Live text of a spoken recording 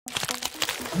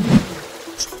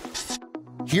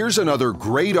Here's another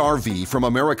great RV from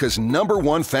America's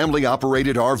 #1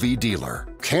 family-operated RV dealer,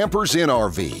 Campers Inn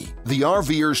RV, the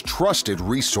RVer's trusted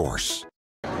resource.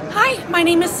 Hi, my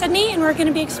name is Sydney and we're going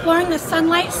to be exploring the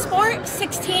Lite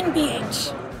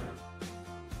Sport-16BH.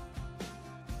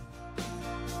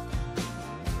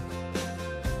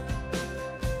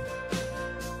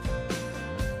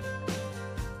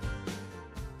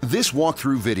 This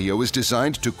walkthrough video is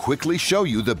designed to quickly show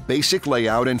you the basic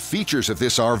layout and features of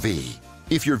this RV.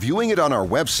 If you're viewing it on our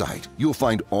website, you'll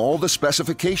find all the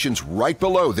specifications right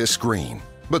below this screen.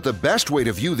 But the best way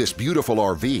to view this beautiful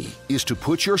RV is to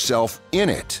put yourself in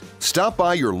it. Stop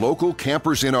by your local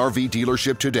Campers Inn RV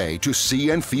dealership today to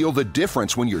see and feel the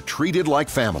difference when you're treated like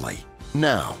family.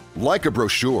 Now, like a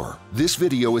brochure, this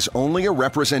video is only a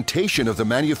representation of the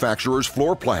manufacturer's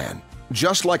floor plan.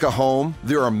 Just like a home,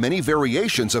 there are many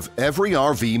variations of every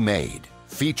RV made.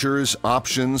 Features,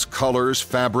 options, colors,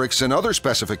 fabrics, and other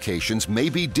specifications may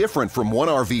be different from one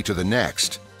RV to the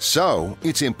next. So,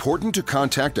 it's important to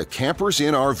contact a Campers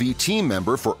Inn RV team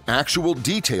member for actual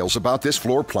details about this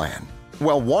floor plan.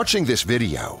 While watching this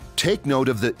video, take note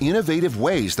of the innovative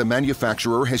ways the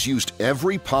manufacturer has used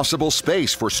every possible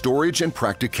space for storage and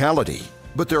practicality.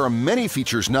 But there are many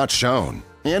features not shown.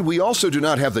 And we also do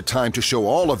not have the time to show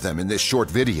all of them in this short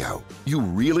video. You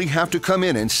really have to come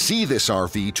in and see this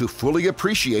RV to fully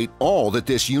appreciate all that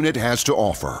this unit has to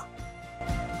offer.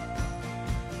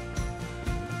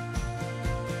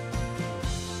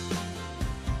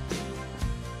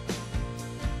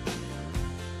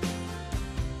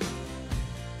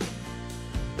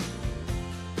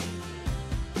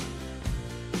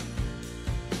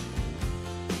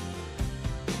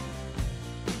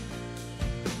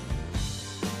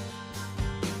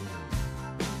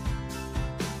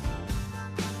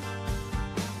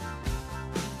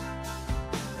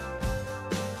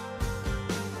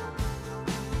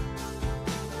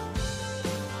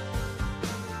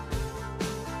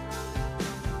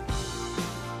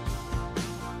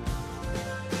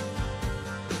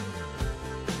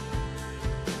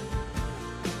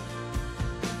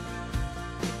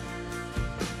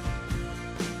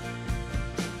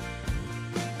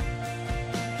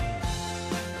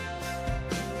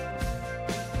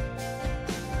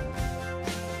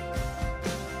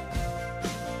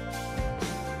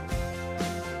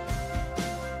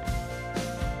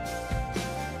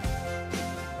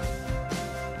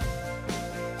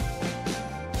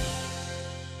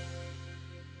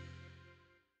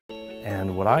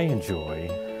 And what I enjoy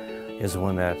is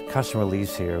when that customer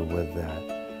leaves here with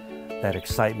that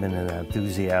excitement and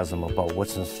enthusiasm about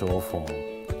what's in store for them.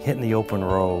 Hitting the open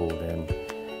road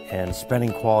and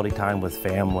spending quality time with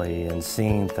family and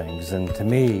seeing things. And to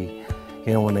me,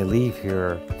 you know, when they leave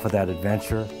here for that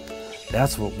adventure,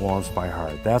 that's what warms my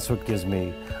heart. That's what gives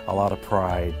me a lot of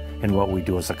pride in what we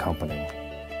do as a company.